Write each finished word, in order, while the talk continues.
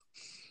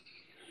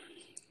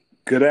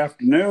Good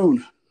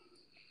afternoon.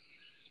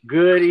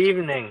 Good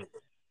evening.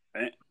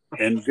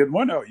 And good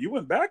morning. Oh, you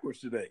went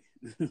backwards today.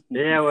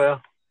 Yeah,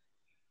 well,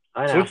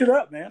 I know. Switch it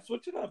up, man.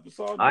 Switch it up. It's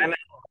all I good.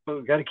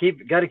 know. Got to keep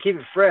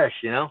it fresh,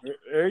 you know.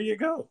 There you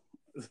go.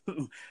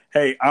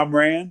 Hey, I'm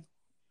Rand.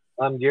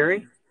 I'm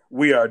Gary.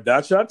 We are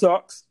Dot Shot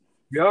Talks.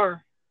 We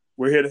are.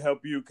 We're here to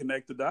help you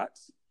connect the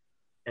dots.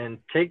 And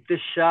take the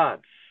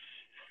shots.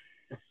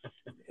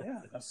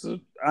 Yeah,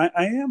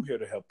 I am here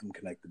to help them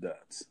connect the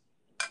dots.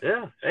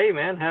 Yeah. Hey,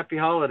 man. Happy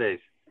holidays.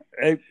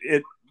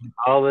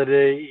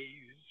 Holidays.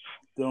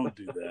 Don't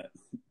do that.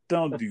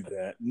 Don't do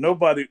that.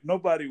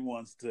 Nobody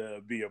wants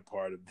to be a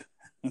part of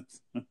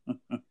this.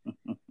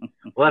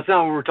 Well, that's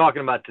not what we're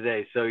talking about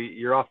today. So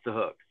you're off the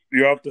hook.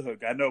 You're off the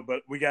hook. I know,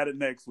 but we got it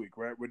next week,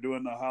 right? We're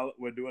going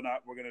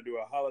to do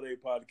a holiday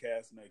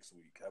podcast next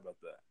week. How about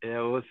that?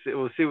 Yeah, we'll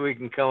see what we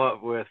can come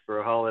up with for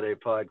a holiday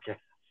podcast.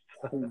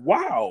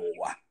 Wow.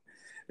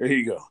 There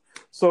you go.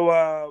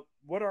 So,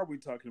 what are we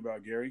talking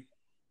about, Gary?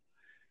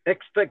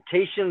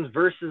 Expectations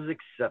versus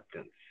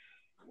acceptance.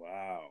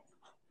 Wow.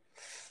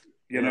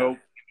 You know,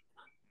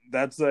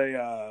 that's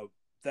been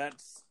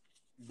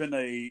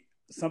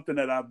something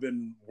that I've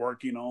been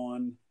working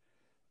on.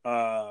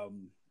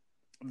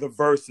 The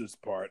versus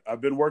part.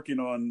 I've been working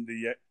on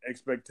the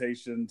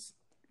expectations,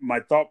 my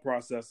thought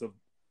process of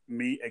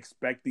me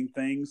expecting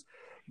things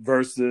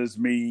versus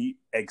me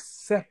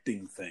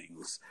accepting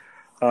things.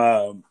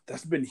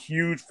 That's been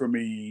huge for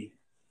me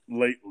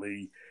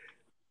lately.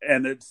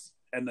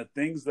 And the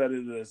things that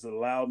it has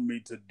allowed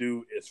me to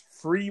do is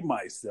free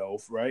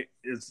myself, right?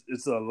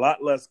 It's a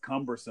lot less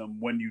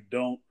cumbersome when you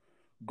don't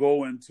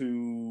go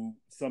into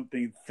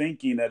something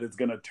thinking that it's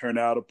going to turn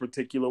out a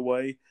particular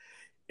way.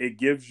 It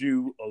gives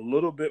you a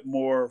little bit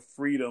more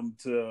freedom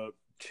to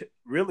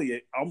really,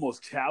 it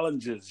almost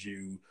challenges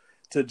you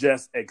to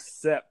just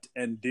accept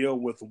and deal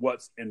with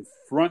what's in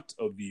front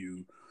of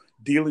you,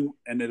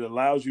 and it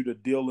allows you to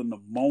deal in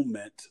the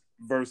moment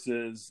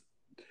versus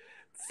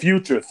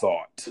future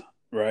thought,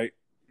 right?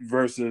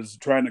 Versus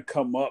trying to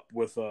come up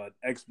with an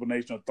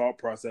explanation or thought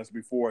process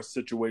before a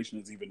situation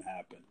has even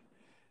happened.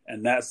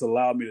 And that's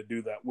allowed me to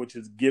do that, which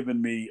has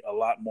given me a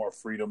lot more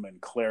freedom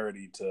and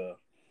clarity to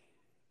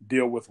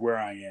deal with where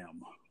I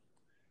am.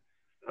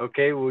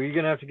 Okay, well, you're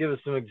going to have to give us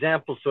some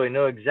examples so I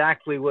know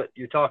exactly what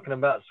you're talking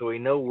about, so we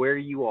know where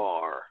you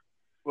are.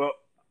 Well,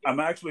 I'm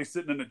actually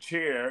sitting in a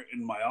chair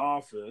in my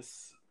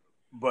office,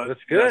 but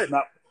that's good.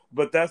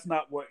 That's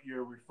not what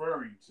you're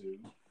referring to.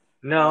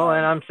 No,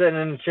 and I'm sitting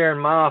in a chair in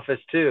my office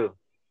too.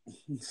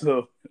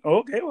 So,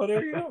 okay, well,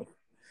 there you go.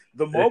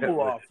 The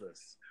mobile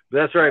office.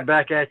 That's right,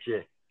 back at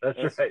you.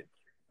 That's right.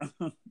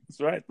 That's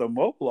right, the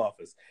mobile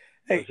office.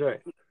 Hey, that's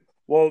right.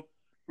 Well,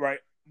 right.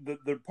 The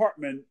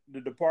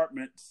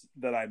departments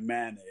that I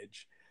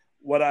manage,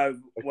 what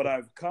I've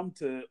come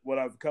to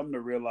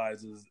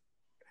realize is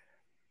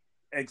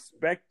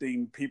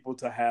expecting people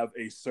to have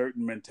a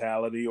certain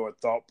mentality or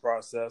thought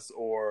process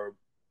or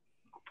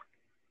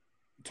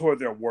toward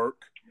their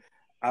work.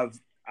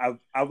 I've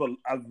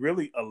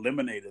really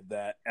eliminated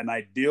that, and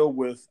I deal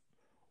with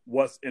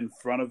what's in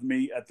front of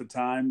me at the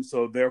time.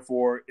 So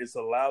therefore, it's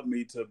allowed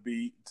me to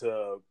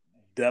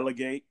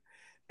delegate.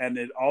 And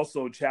it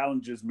also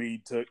challenges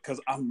me because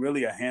I'm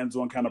really a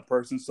hands-on kind of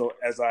person. So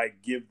as I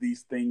give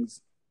these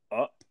things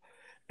up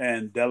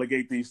and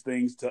delegate these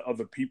things to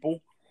other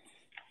people,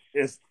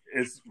 it's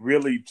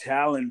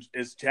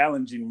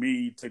challenging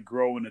me to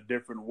grow in a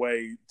different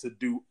way, to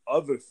do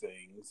other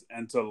things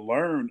and to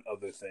learn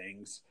other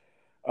things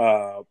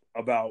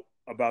about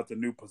the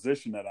new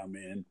position that I'm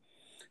in.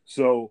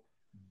 So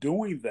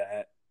doing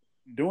that,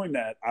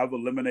 I've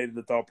eliminated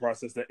the thought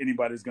process that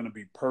anybody's going to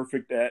be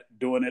perfect at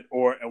doing it,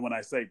 and when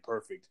I say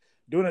perfect,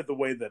 doing it the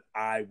way that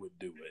I would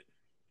do it,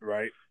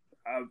 right?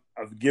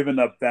 I've given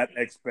up that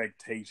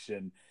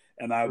expectation,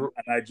 and I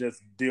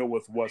just deal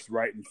with what's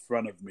right in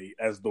front of me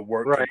as the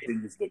work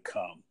continues to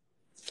come.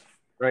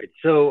 Right.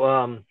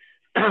 So,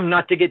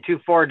 not to get too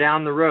far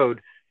down the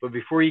road, but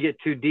before you get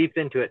too deep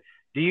into it,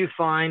 do you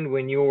find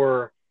when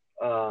you're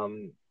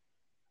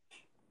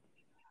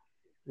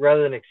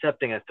rather than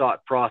accepting a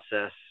thought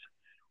process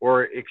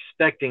or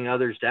expecting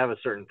others to have a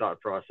certain thought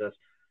process,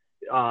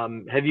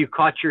 have you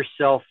caught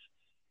yourself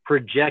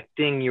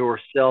projecting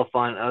yourself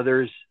on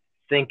others,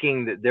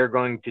 thinking that they're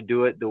going to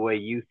do it the way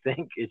you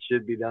think it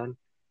should be done?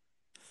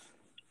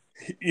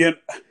 Yeah,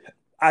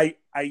 I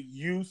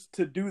used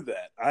to do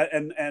that.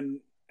 And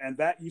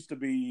that used to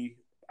be,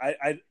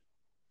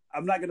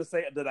 I'm not going to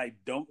say that I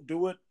don't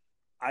do it.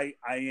 I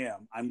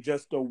am. I'm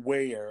just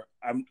aware.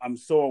 I'm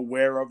so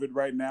aware of it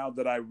right now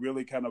that I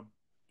really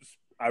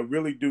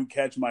do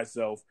catch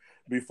myself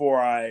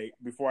before I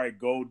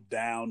go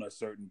down a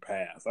certain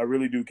path. I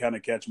really do kind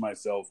of catch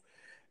myself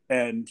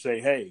and say,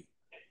 hey,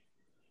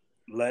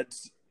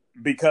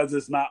 because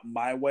it's not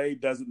my way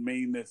doesn't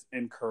mean it's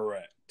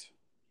incorrect.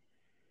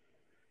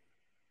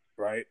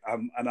 Right?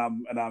 I'm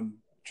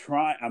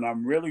trying, and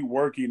I'm really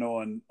working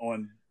on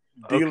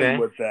dealing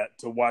with that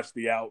to watch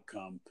the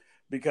outcome,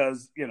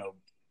 because,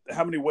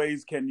 how many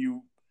ways can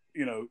you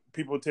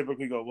people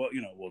typically go, well,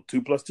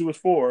 2 + 2 is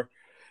 4,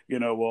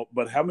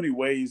 but how many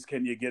ways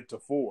can you get to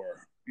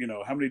 4?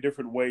 How many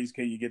different ways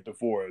can you get to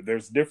 4?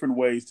 There's different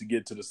ways to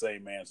get to the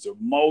same answer,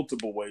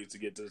 multiple ways to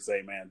get to the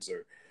same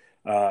answer.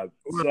 But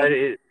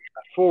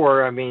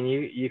 4, I mean,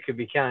 you could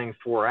be counting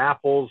 4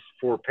 apples,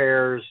 4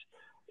 pears,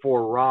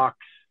 4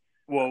 rocks.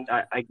 Well,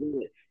 I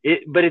get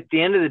it. But at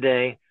the end of the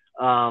day,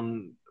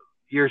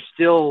 you're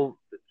still,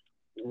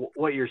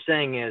 what you're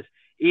saying is,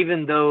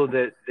 even though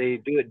that they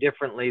do it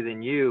differently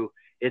than you,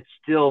 it's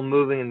still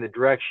moving in the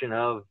direction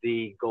of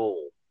the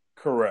goal.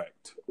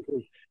 Correct.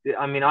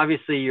 I mean,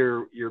 obviously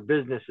your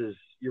business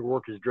your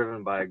work is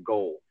driven by a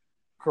goal.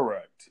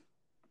 Correct.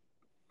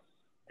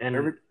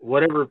 And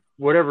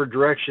whatever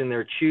direction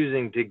they're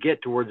choosing to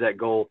get towards that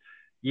goal,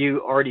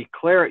 you already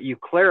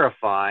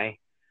clarify.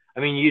 I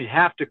mean, you'd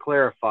have to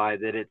clarify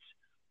that it's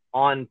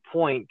on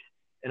point.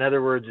 In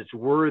other words, it's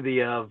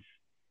worthy of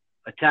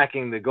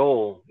attacking the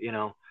goal,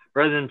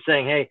 rather than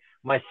saying, hey,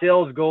 my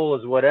sales goal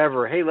is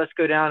whatever. Hey, let's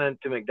go down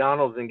to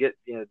McDonald's and get,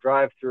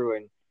 drive through,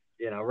 and,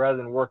 rather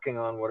than working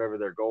on whatever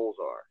their goals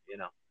are,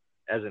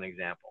 as an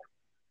example.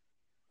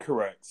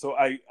 Correct. So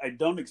I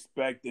don't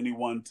expect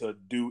anyone to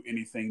do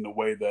anything the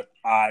way that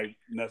I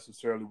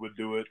necessarily would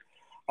do it.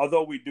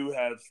 Although we do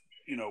have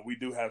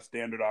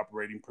standard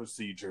operating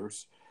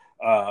procedures.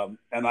 And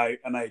I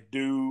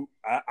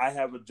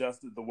have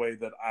adjusted the way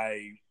that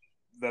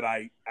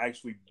I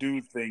actually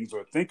do things,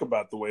 or think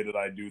about the way that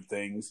I do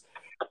things,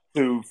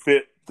 to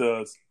fit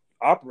the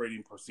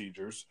operating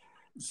procedures.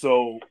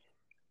 So,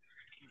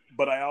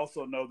 but I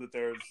also know that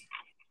there's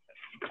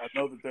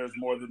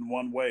more than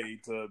one way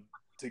to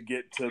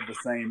get to the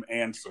same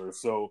answer.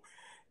 So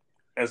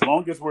as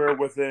long as we're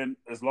within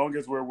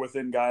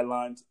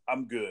guidelines,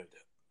 I'm good.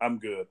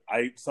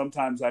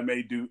 Sometimes I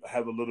may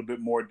have a little bit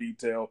more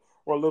detail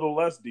or a little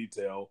less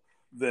detail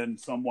than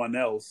someone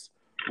else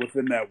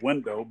within that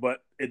window,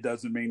 but it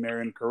doesn't mean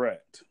they're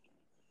incorrect.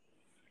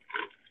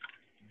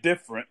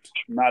 Different,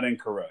 not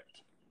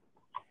incorrect.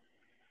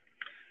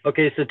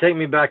 Okay, so take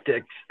me back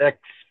to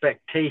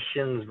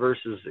expectations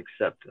versus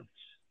acceptance.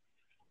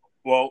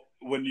 Well,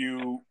 when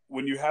you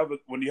have a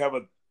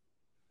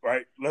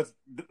right, let's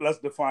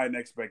define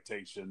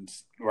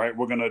expectations. Right,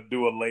 we're gonna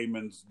do a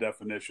layman's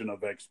definition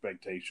of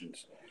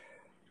expectations.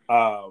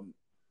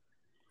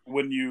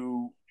 When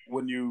you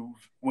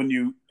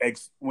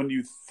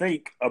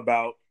think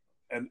about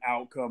an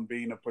outcome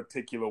being a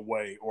particular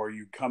way, or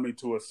you coming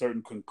to a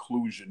certain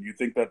conclusion, you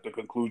think that the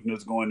conclusion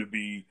is going to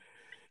be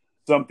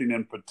something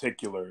in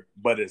particular,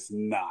 but it's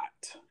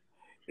not.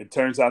 It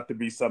turns out to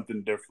be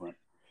something different.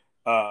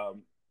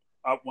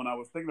 When I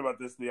was thinking about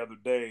this the other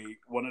day,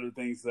 one of the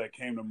things that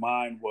came to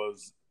mind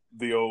was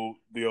the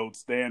old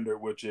standard,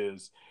 which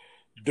is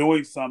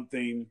doing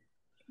something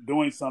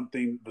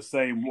the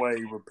same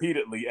way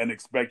repeatedly and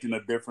expecting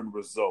a different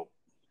result.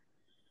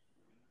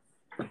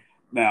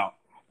 Now,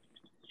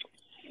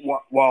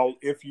 while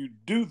if you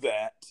do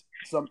that,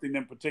 something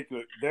in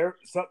particular, there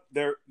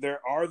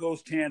are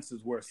those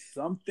chances where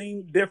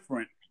something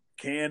different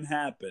can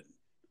happen.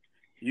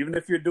 Even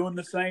if you're doing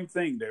the same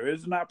thing, there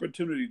is an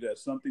opportunity that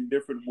something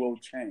different will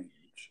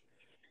change.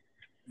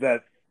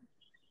 That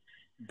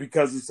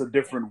because it's a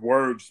different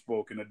word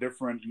spoken,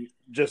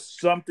 just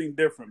something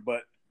different.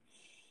 But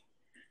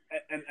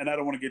and I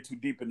don't want to get too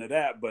deep into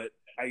that, but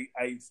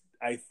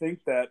I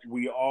think that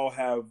we all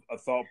have a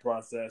thought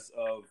process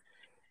of,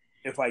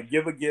 if I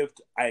give a gift,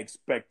 I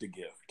expect a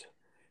gift.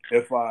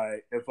 If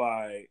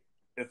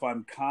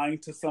I'm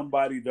kind to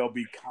somebody, they'll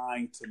be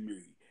kind to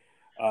me.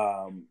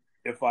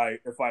 If I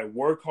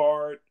work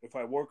hard,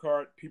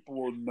 people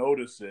will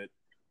notice it,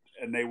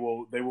 and they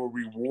will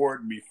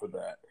reward me for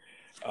that.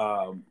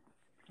 I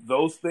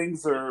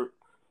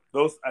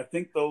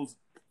think those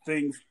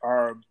things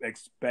are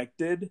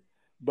expected,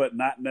 but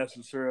not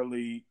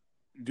necessarily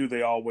do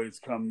they always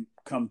come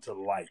to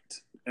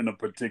light in a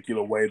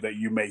particular way that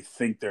you may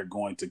think they're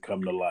going to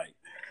come to light.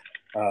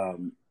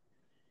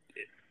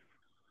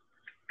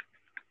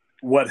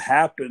 What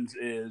happens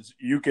is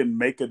you can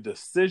make a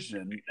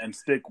decision and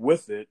stick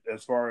with it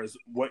as far as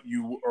what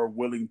you are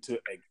willing to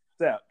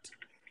accept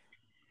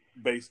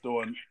based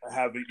on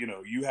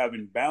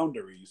having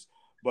boundaries.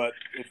 But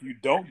if you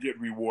don't get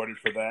rewarded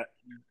for that,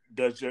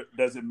 does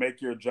it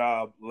make your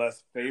job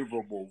less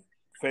favorable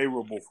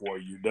for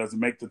you? Does it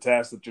make the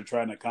task that you're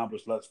trying to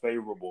accomplish less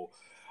favorable?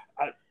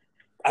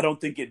 I don't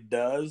think it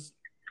does.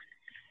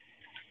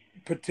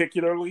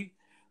 Particularly,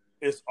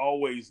 it's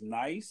always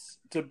nice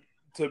to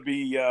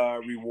be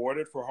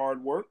rewarded for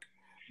hard work,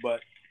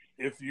 but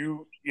if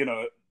you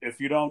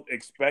don't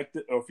expect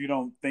it, or if you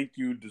don't think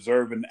you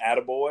deserve an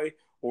attaboy,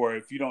 or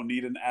if you don't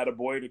need an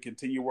attaboy to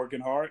continue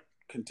working hard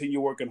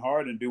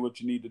and do what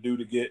you need to do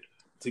to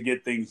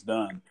get things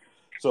done.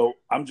 So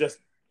I'm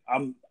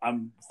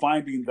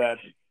finding that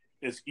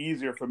it's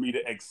easier for me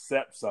to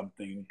accept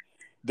something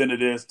than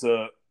it is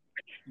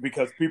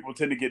because people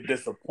tend to get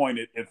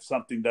disappointed if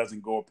something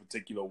doesn't go a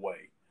particular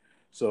way.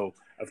 So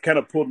I've kind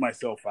of pulled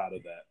myself out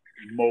of that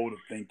mode of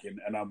thinking,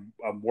 and I'm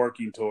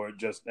working toward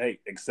just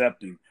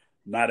accepting.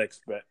 not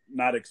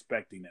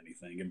expecting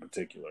anything in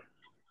particular.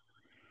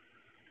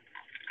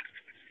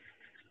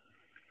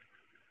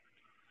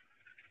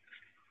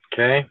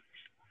 Okay.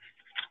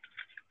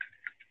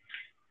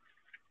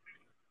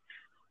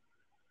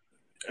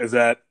 Did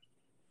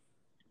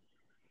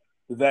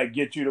that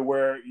get you to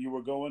where you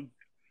were going?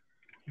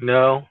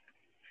 No.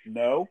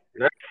 No?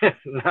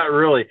 Not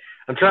really.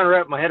 I'm trying to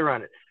wrap my head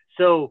around it.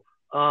 So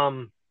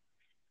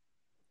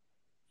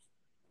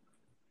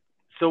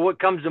what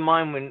comes to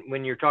mind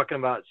when you're talking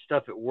about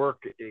stuff at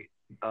work?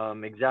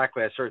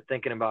 Exactly. I started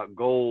thinking about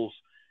goals.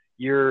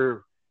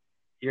 You're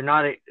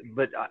not,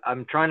 but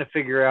I'm trying to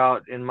figure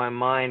out in my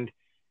mind.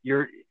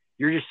 You're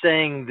just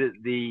saying that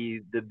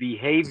the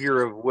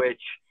behavior of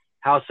which,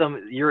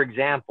 your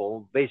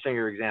example, based on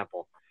your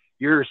example,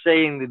 you're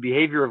saying the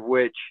behavior of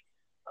which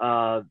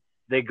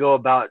they go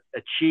about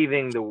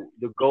achieving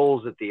the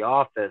goals at the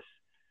office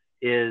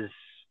is,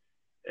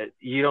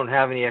 you don't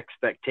have any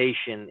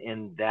expectation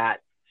in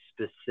that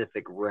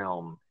specific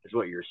realm, is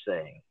what you're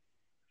saying.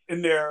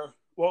 In there,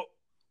 well,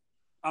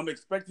 I'm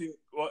expecting.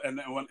 Well,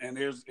 and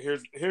here's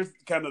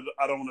kind of,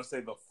 I don't want to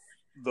say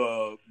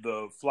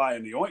the fly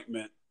in the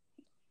ointment.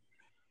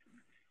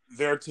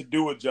 They're to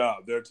do a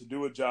job. They're to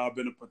do a job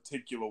in a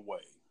particular way.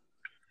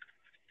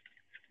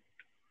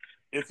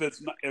 If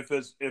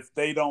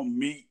they don't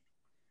meet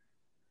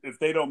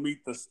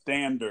the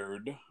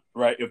standard,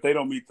 right? If they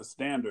don't meet the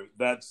standard,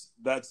 that's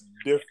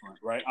different,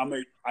 right?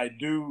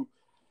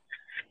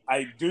 I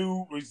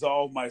do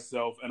resolve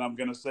myself, and I'm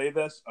going to say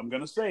this. I'm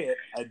going to say it.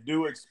 I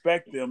do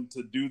expect them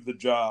to do the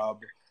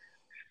job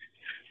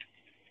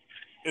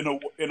in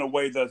a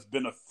way that's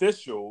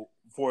beneficial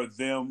for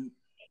them,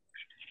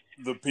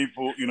 the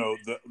people,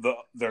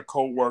 their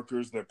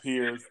co-workers, their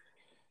peers,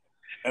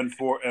 and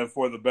for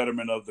the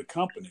betterment of the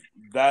company.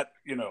 That,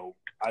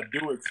 I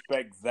do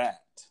expect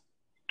that.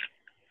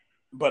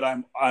 But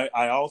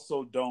I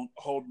also don't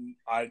hold.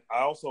 I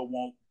also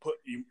won't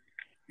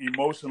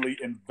emotionally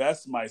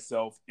invest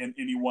myself in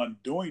anyone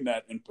doing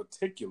that in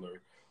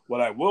particular.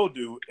 What I will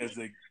do is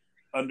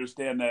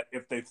understand that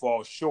if they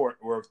fall short,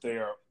 or if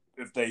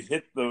they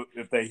hit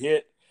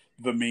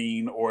the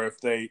mean, or if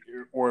they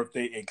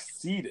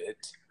exceed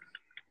it,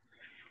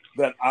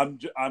 that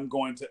I'm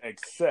going to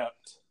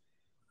accept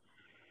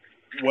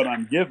what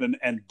I'm given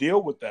and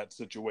deal with that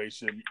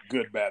situation,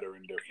 good, bad, or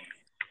indifferent.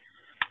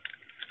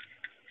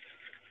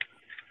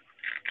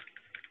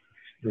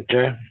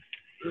 Okay.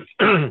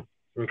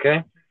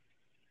 Okay.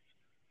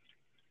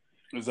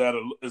 Is that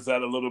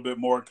a little bit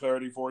more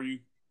clarity for you?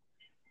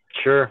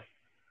 Sure.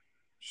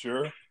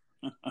 Sure.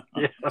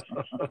 Yeah.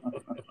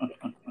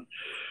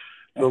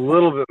 A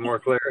little bit more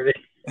clarity.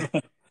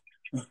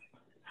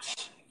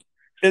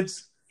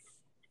 It's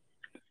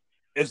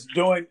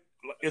doing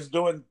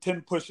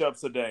 10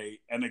 push-ups a day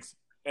and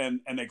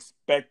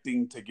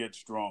expecting to get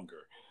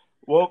stronger.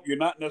 Well, you're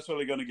not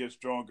necessarily going to get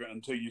stronger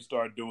until you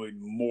start doing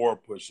more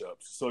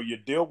push-ups. So you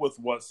deal with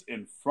what's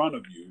in front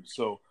of you.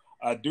 So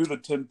I do the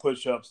 10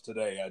 push-ups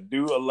today. I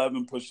do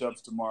 11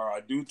 push-ups tomorrow. I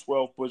do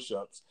 12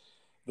 push-ups.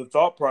 The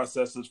thought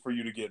process is for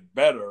you to get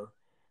better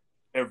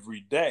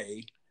every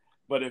day.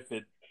 But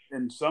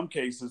in some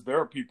cases, there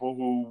are people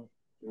who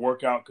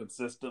work out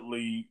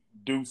consistently,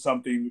 do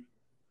something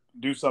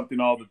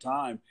all the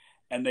time,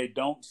 and they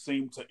don't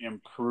seem to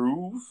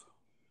improve.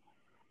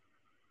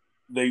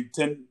 They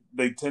tend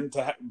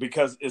to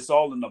because it's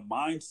all in the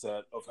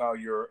mindset of how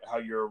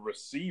you're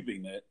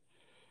receiving it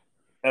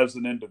as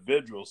an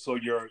individual. So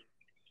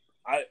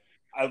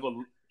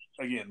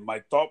again, my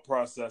thought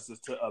process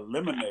is to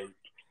eliminate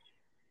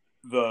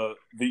the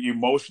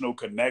emotional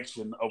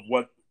connection of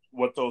what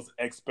those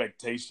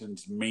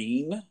expectations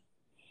mean,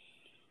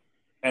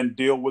 and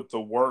deal with the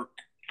work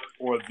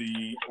or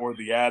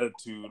the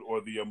attitude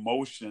or the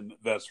emotion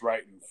that's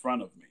right in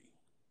front of me.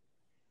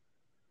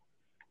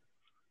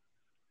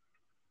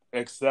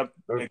 Accept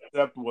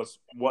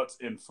what's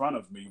in front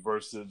of me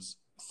versus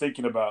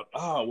thinking about,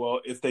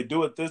 well, if they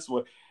do it this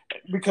way,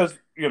 because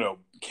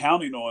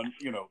counting on,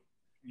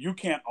 you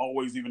can't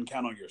always even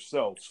count on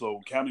yourself.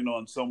 So counting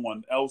on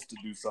someone else to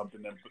do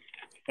something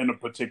in a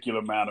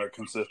particular manner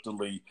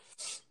consistently,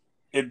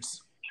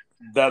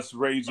 that's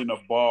raising a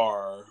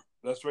bar.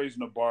 That's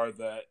raising a bar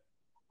that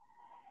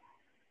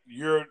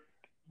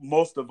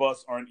most of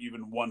us aren't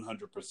even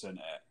 100%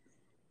 at.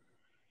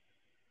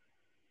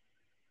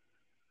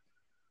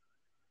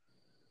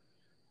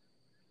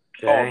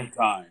 Okay. All the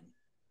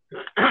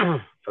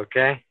time.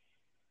 Okay.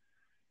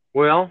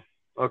 Well,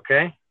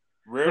 okay.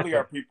 Rarely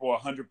are people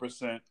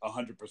 100%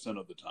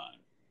 of the time.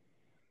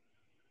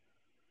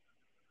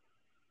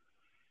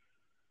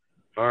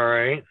 All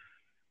right.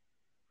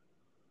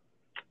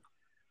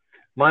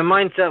 My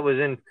mindset was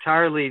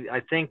entirely, I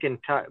think,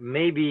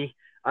 maybe,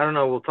 I don't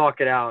know, we'll talk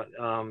it out,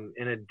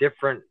 in a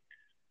different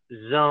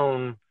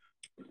zone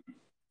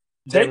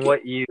than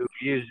what you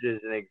used as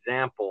an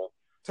example.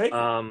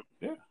 Yeah.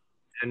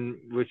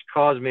 And which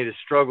caused me to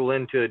struggle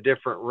into a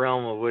different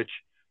realm of which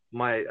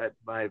my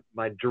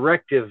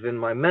directive and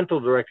my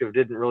mental directive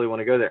didn't really want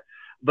to go there.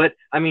 But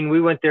I mean,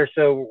 we went there,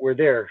 so we're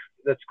there.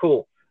 That's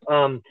cool.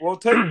 Well,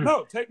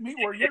 take me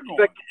where you're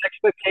going.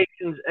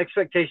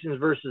 Expectations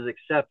versus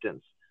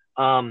acceptance.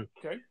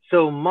 Okay.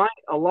 So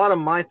a lot of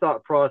my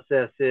thought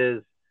process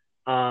is,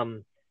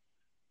 a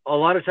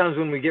lot of times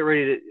when we get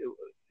ready to,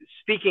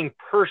 speaking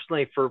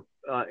personally for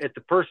at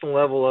the personal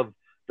level of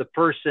the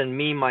person,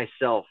 me,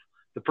 myself,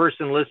 the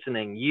person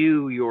listening,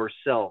 you,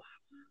 yourself,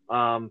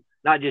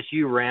 not just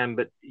you, Rand,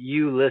 but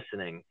you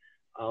listening.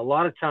 A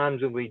lot of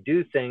times when we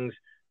do things,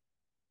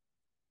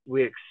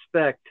 we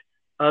expect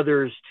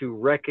others to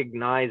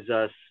recognize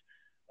us.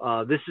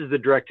 This is the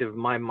directive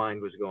my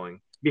mind was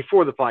going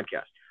before the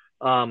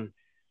podcast.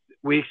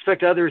 We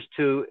expect others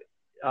to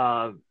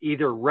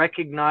either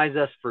recognize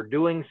us for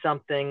doing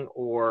something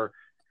or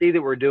see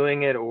that we're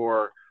doing it,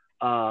 or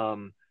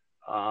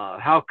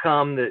how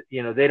come that,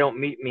 they don't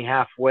meet me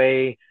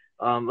halfway.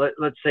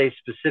 Let's say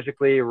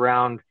specifically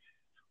around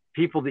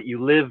people that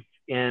you live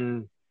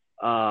in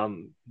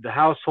the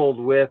household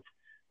with.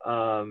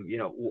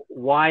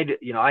 Why,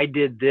 I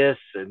did this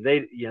and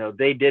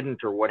they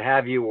didn't, or what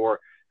have you, or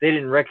they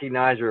didn't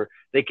recognize, or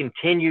they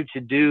continue to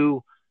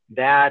do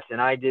that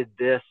and I did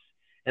this.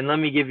 And let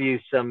me give you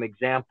some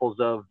examples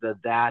of the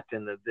that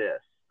and the this.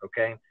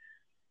 Okay.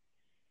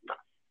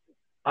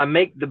 I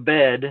make the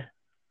bed.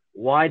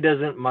 Why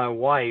doesn't my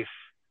wife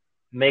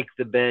make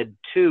the bed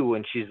too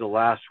when she's the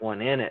last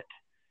one in it?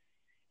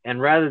 And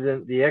rather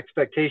than the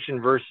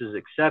expectation versus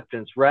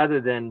acceptance,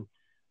 rather than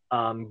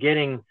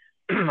getting,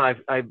 I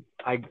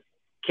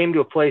came to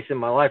a place in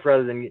my life,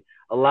 rather than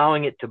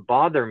allowing it to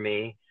bother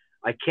me,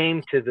 I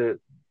came to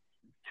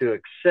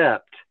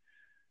accept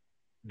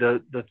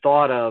the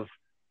thought of,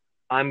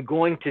 I'm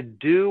going to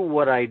do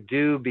what I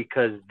do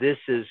because this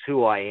is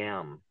who I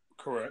am.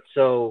 Correct.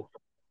 So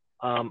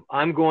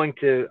I'm going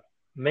to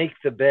make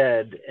the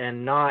bed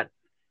and not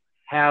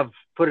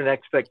put an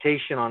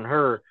expectation on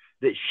her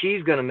that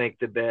she's going to make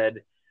the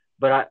bed.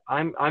 But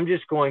I'm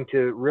just going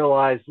to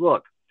realize,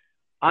 look,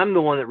 I'm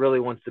the one that really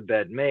wants the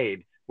bed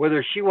made,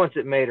 whether she wants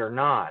it made or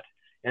not.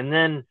 And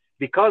then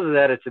because of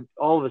that,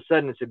 all of a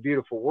sudden it's a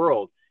beautiful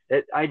world.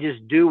 I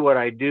just do what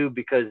I do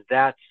because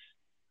that's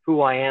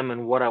who I am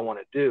and what I want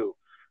to do.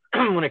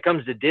 When it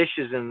comes to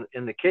dishes in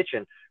the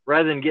kitchen,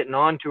 rather than getting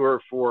on to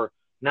her for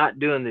not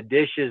doing the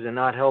dishes and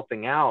not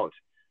helping out,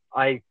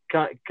 I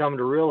come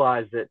to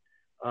realize that,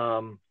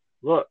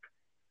 look,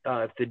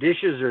 if the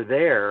dishes are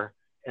there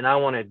and I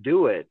want to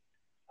do it,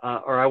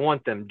 or I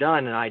want them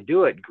done and I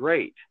do it,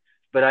 great.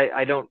 But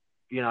I don't,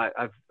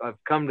 I've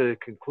come to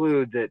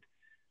conclude that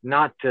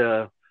not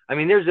to,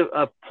 there's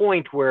a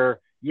point where,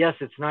 yes,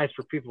 it's nice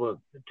for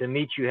people to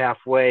meet you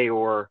halfway,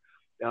 or,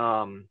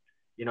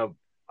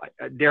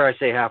 dare I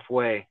say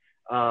halfway.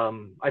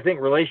 I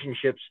think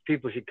relationships,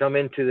 people should come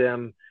into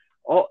them,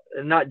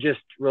 not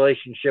just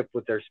relationship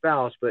with their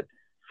spouse, but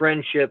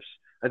friendships.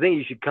 I think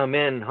you should come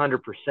in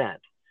 100%,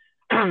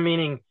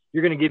 meaning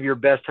you're going to give your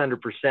best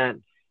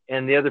 100%,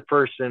 and the other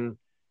person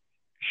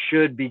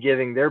should be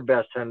giving their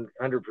best 100%.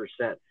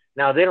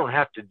 Now, they don't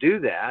have to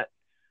do that,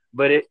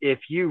 but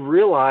if you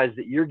realize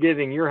that you're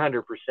giving your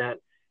 100%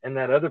 and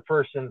that other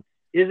person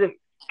isn't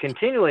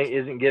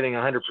giving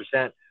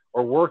 100%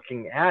 or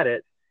working at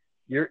it,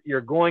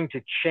 you're going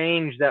to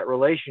change that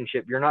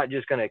relationship. You're not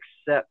just going to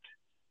accept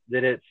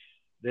that it's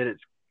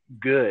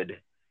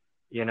good,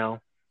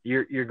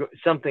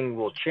 something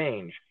will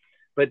change.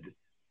 But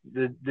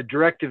the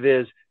directive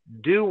is,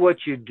 do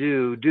what you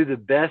do the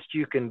best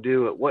you can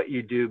do at what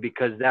you do,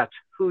 because that's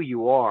who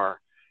you are,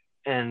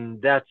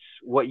 and that's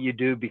what you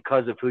do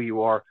because of who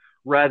you are,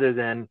 rather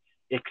than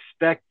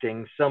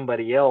expecting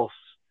somebody else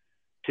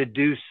to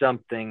do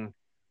something,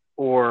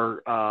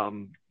 or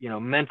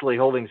mentally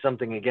holding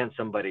something against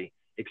somebody,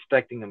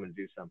 expecting them to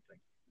do something.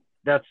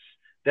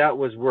 That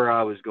was where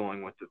I was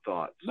going with the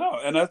thoughts. No,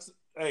 and that's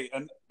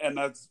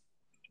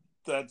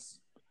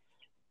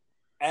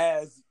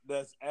as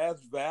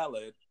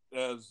valid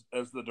as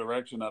the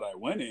direction that I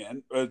went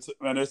in.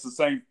 It's the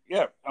same.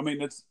 Yeah,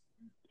 it's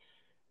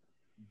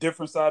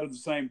different side of the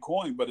same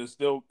coin, but it's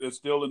still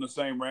in the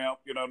same realm.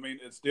 You know what I mean?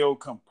 It still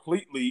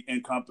completely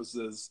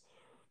encompasses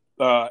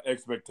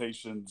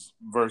expectations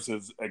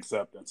versus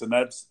acceptance, and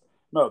that's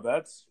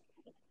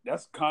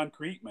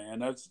concrete, man.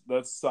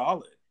 That's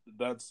solid.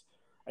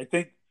 I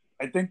think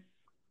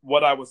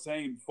what I was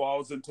saying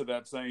falls into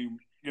that same,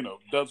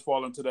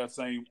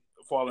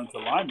 fall into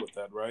line with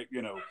that, right?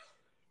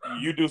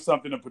 You do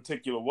something a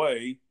particular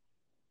way,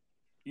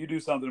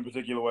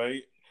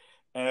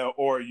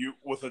 or you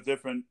with a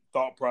different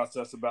thought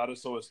process about it,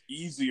 so it's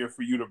easier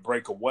for you to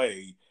break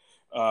away,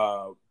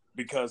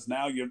 because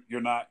now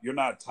you're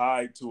not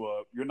tied to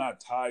a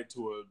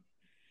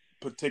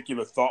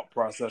particular thought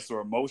process or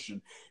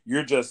emotion.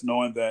 You're just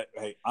knowing that,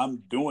 hey,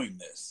 I'm doing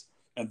this,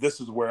 and this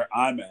is where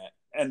I'm at,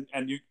 and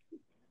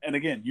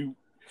again,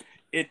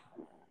 it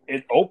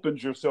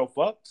opens yourself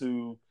up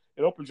to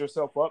a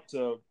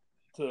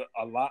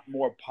lot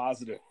more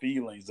positive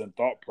feelings and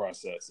thought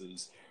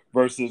processes,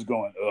 versus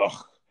going,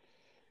 ugh,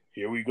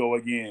 here we go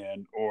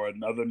again, or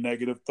another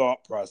negative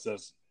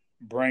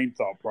brain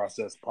thought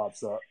process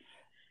pops up.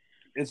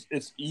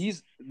 It's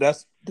easy. They're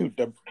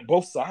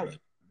both solid.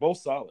 Both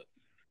solid.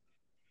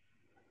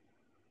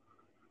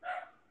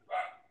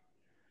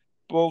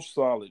 Both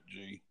solid,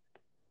 G.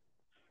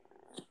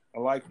 I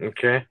like it.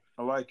 Okay.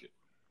 I like it.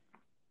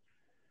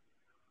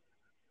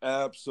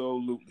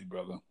 Absolutely,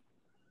 brother.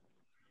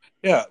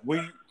 Yeah,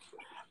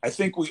 I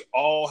think we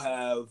all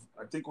have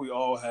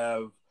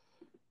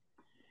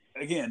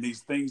again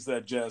these things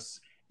that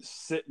just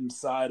sit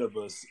inside of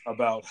us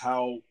about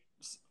how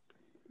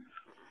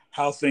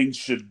things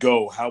should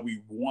go, how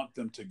we want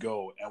them to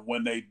go, and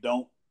when they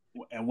don't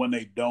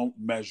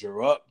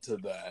measure up to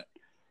that,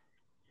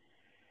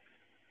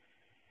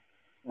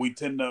 we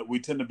tend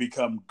to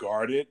become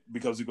guarded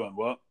because we're going,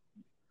 well,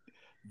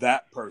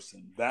 that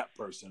person.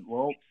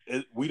 Well,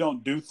 we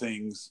don't do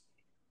things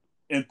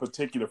in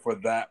particular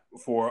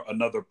for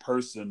another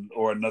person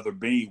or another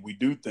being. We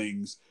do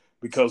things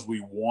because we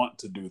want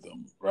to do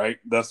them, right?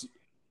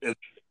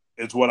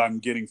 It's what I'm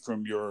getting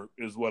from your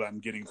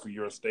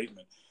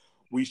statement.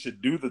 We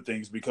should do the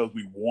things because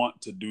we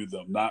want to do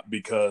them, not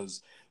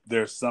because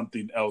there's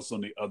something else on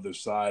the other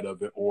side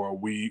of it, or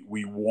we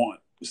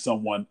want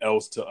someone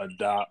else to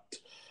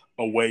adopt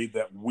a way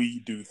that we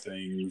do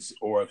things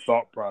or a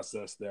thought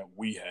process that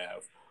we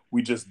have.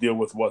 We just deal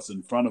with what's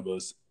in front of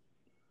us,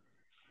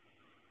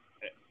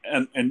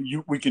 and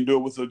we can do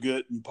it with a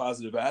good and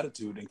positive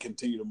attitude and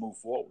continue to move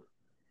forward.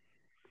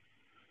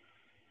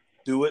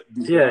 Do it.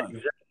 Be done.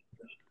 Exactly.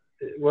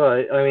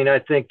 Well, I mean, I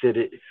think that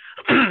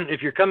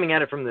if you're coming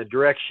at it from the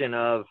direction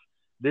of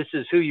this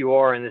is who you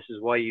are and this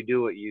is why you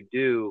do what you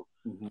do,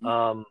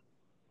 Mm-hmm.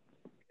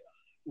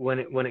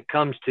 When it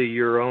comes to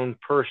your own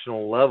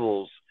personal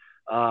levels,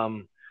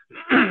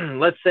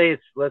 let's say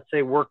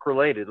work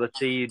related. Let's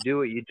say you do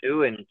what you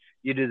do and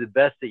you do the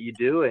best that you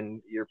do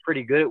and you're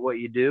pretty good at what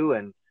you do,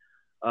 and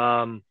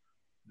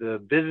the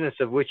business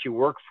of which you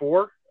work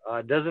for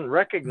doesn't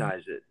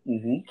recognize it.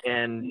 Mm-hmm.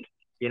 And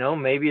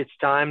maybe it's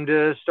time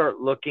to start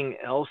looking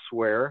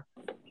elsewhere,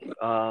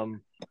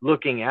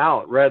 looking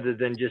out rather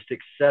than just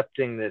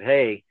accepting that,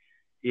 hey,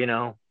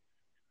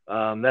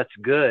 that's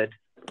good,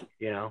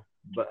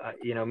 but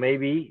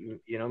maybe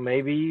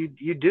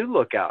you do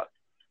look out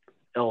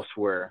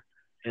elsewhere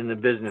in the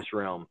business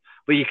realm,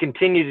 but you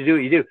continue to do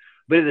what you do.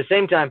 But at the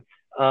same time,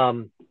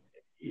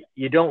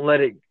 you don't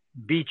let it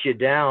beat you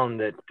down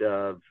that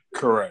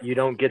Correct. you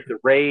don't get the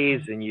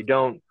raise and you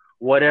don't,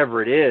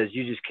 whatever it is,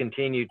 you just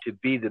continue to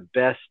be the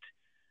best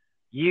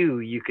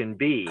you can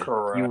be.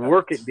 Correct. You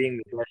work at being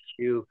the best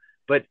you,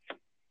 but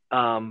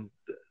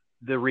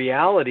the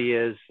reality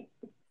is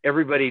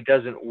everybody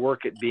doesn't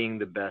work at being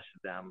the best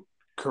of them.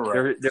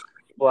 Correct. There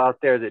are people out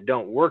there that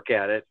don't work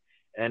at it,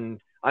 and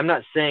I'm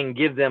not saying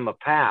give them a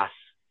pass.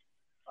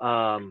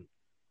 What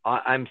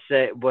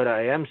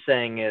I am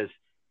saying is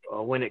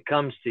when it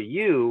comes to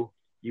you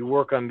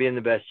work on being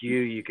the best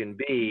you can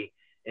be.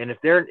 And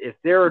if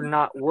they're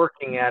not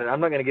working at it,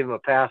 I'm not going to give them a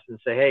pass and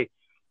say, hey,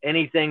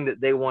 anything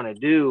that they want to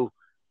do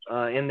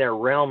in their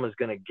realm is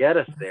going to get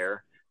us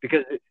there,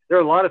 because there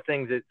are a lot of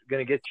things that's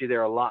going to get you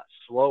there a lot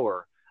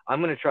slower.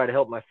 I'm going to try to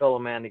help my fellow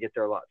man to get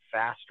there a lot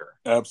faster.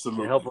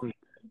 Absolutely. To help them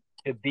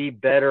to be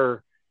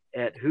better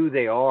at who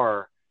they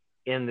are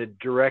in the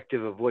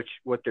directive of what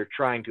they're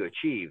trying to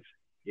achieve.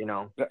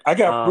 I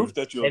got proof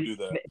that you'll do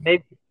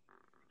that.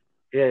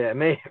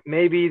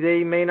 Maybe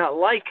they may not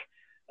like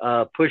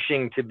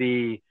pushing to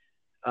be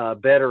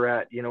better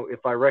at,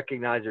 if I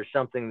recognize there's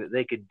something that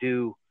they could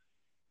do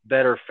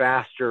better,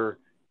 faster,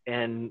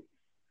 and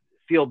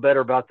feel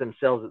better about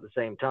themselves at the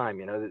same time,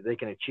 that they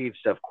can achieve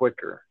stuff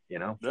quicker,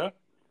 Yeah.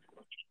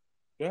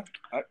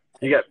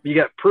 You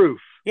got proof.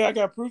 Yeah, I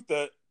got proof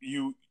that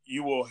you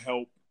will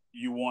help,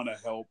 you want to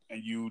help,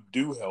 and you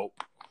do help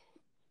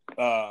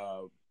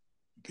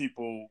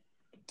people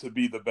to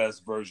be the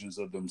best versions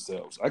of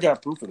themselves. I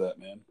got proof of that,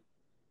 man.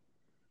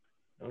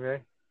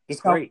 Okay.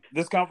 Great.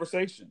 This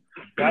conversation,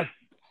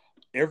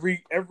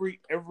 every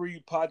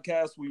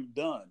podcast we've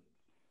done,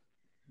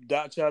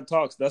 Dot Chat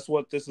Talks, that's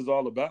what this is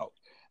all about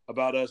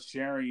us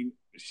sharing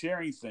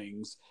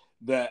things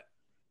that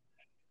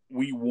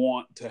we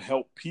want to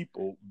help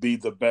people be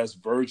the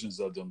best versions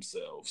of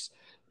themselves,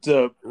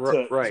 to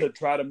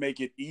try to make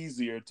it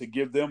easier, to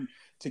give them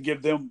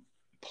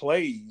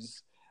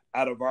plays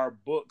out of our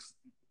books,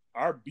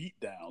 our beat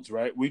downs,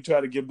 right? We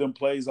try to give them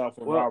plays off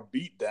of our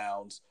beat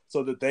downs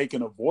so that they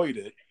can avoid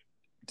it,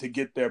 to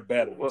get there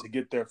better, to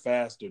get there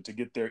faster, to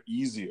get there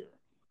easier.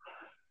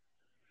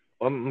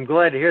 Well, I'm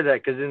glad to hear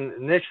that, because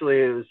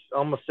initially it was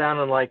almost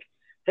sounding like,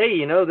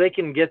 hey, they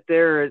can get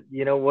there,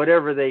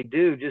 whatever they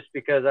do, just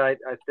because I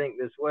think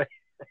this way.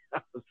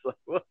 I was like,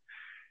 well,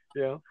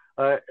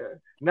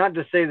 not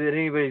to say that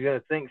anybody's going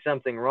to think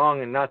something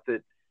wrong, and not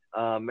that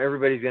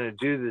everybody's going to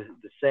do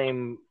the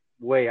same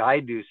way I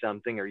do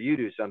something or you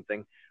do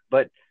something,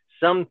 but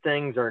some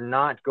things are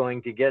not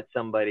going to get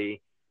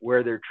somebody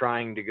where they're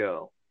trying to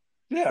go.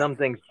 Yeah. Some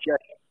things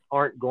just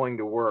aren't going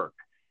to work.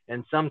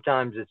 And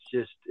sometimes it's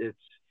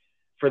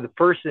for the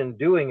person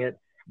doing it,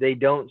 they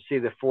don't see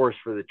the forest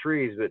for the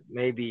trees, but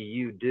maybe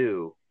you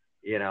do,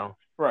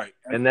 Right.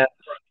 And that's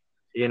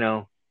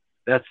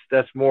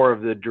more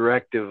of the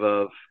directive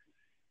of,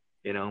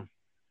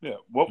 Yeah.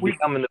 What we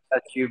becoming the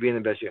best you, being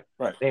the best you.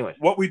 right. Anyways,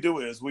 What we do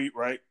is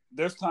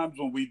there's times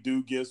when we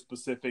do give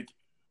specific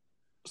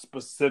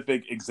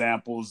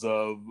examples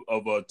of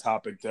a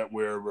topic that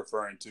we're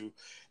referring to,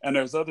 and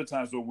there's other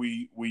times where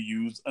we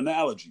use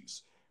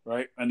analogies,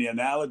 right? And the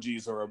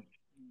analogies are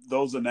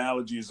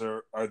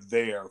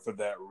there for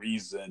that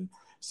reason,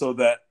 so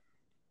that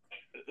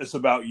it's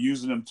about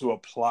using them to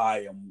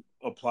apply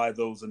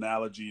those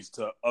analogies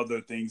to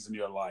other things in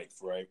your life,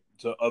 right?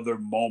 To other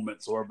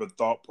moments or other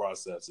thought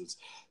processes.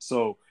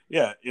 So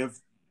yeah,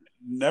 if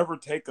never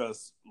take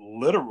us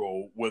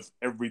literal with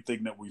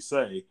everything that we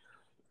say,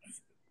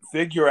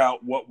 figure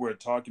out what we're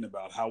talking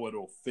about, how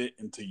it'll fit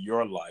into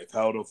your life,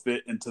 how it'll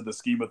fit into the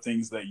scheme of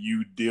things that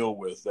you deal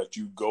with, that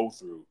you go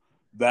through.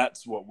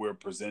 That's what we're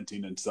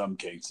presenting in some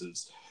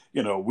cases.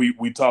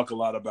 We talk a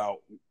lot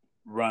about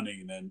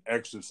running and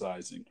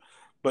exercising,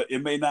 but it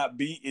may not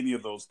be any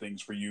of those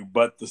things for you,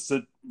 but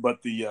the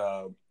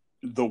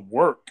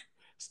work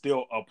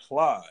still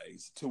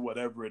applies to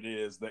whatever it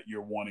is that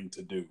you're wanting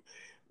to do.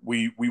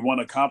 We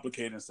want to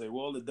complicate and say,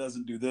 well, it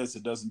doesn't do this,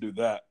 it doesn't do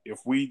that.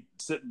 If we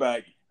sit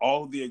back,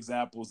 all of the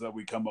examples that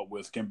we come up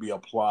with can be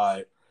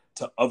applied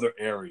to other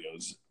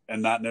areas,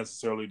 and not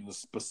necessarily the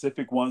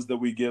specific ones that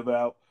we give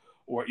out,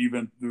 or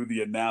even through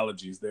the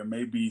analogies. There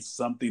may be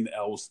something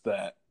else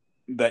that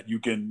you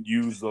can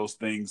use those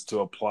things to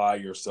apply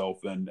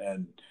yourself and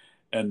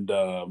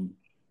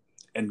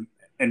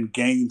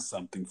gain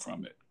something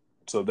from it.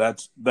 So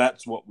that's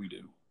what we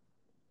do.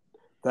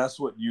 That's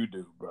what you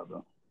do,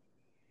 brother.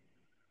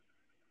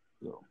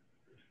 So,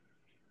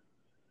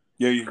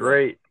 yeah,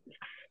 great.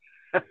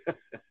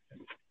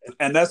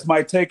 And that's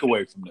my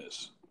takeaway from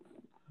this.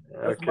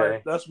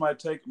 Okay. That's my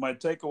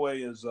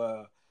takeaway is,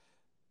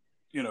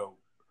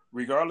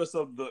 regardless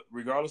of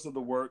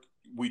the work,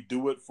 we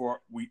do it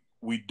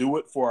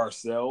for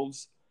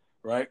ourselves,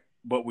 right?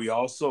 But we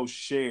also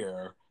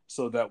share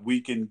so that we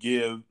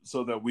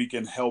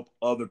can help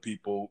other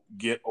people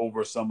get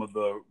over some of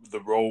the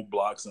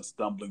roadblocks and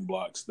stumbling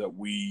blocks that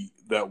we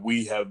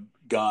have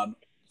gone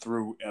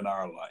through in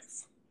our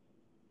life.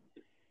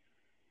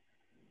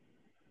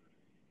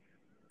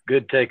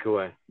 Good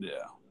takeaway.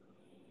 Yeah.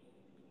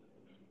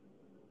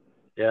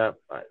 Yeah.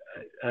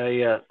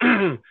 I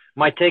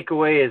my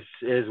takeaway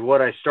is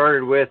what I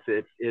started with.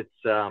 It's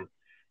to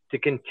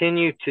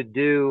continue to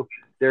do.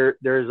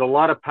 There's a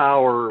lot of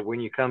power when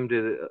you come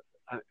to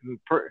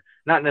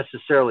not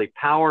necessarily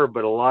power,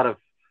 but a lot of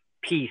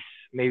peace.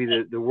 Maybe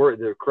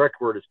the correct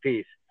word is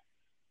peace.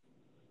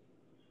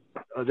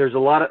 There's a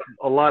lot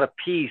of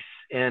peace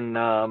in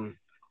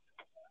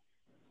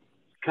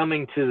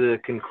coming to the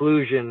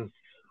conclusion,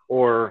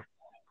 or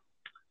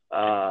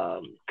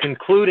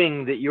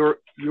concluding that you're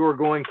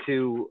going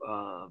to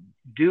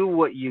do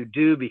what you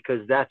do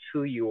because that's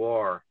who you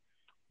are,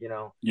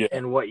 Yeah.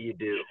 and what you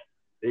do.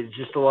 There's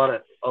just a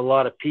lot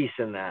of peace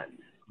in that,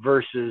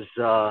 versus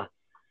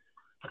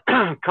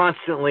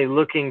constantly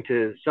looking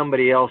to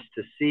somebody else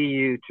to see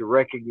you, to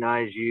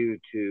recognize you,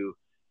 to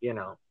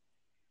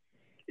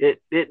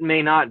it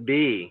may not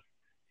be,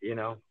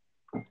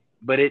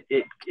 but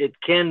it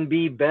can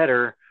be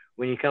better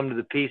when you come to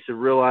the piece of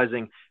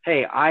realizing,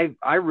 hey,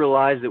 I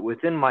realize that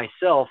within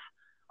myself,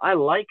 I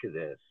like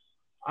this.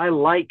 I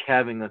like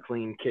having a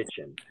clean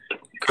kitchen.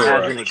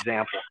 Correct. As an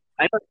example.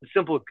 I know it's a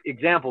simple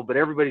example, but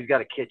everybody's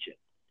got a kitchen,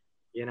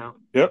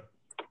 Yep.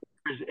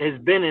 Has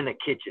been in a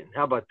kitchen.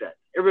 How about that?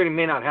 Everybody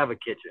may not have a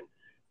kitchen,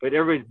 but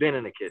everybody's been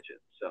in a kitchen.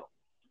 So.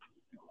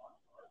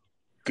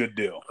 Good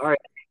deal. All right.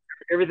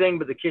 Everything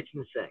but the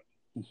kitchen sink.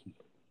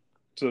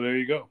 So there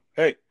you go.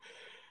 Hey,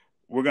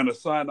 we're going to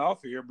sign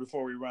off here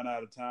before we run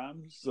out of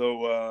time.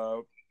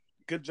 So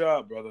good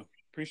job, brother.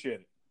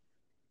 Appreciate it.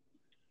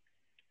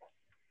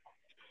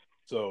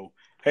 So,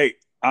 hey,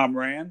 I'm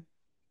Rand.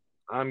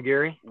 I'm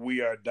Gary.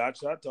 We are Dot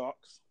Shot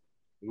Talks.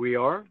 We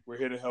are. We're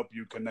here to help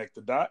you connect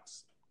the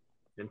dots.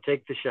 And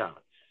take the shots.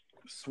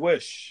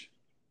 Swish.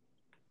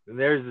 And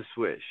there's the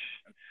swish.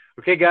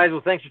 Okay, guys.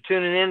 Well, thanks for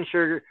tuning in.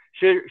 Sure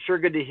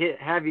good to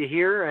have you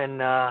here.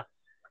 And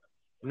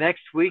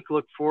next week,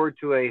 look forward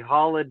to a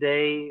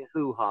holiday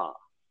hoo-ha.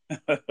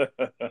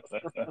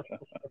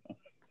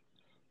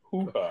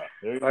 Hoo-ha.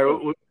 All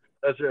right,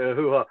 that's a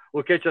hoo-ha.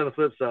 We'll catch you on the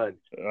flip side.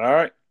 All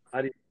right.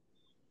 Adios.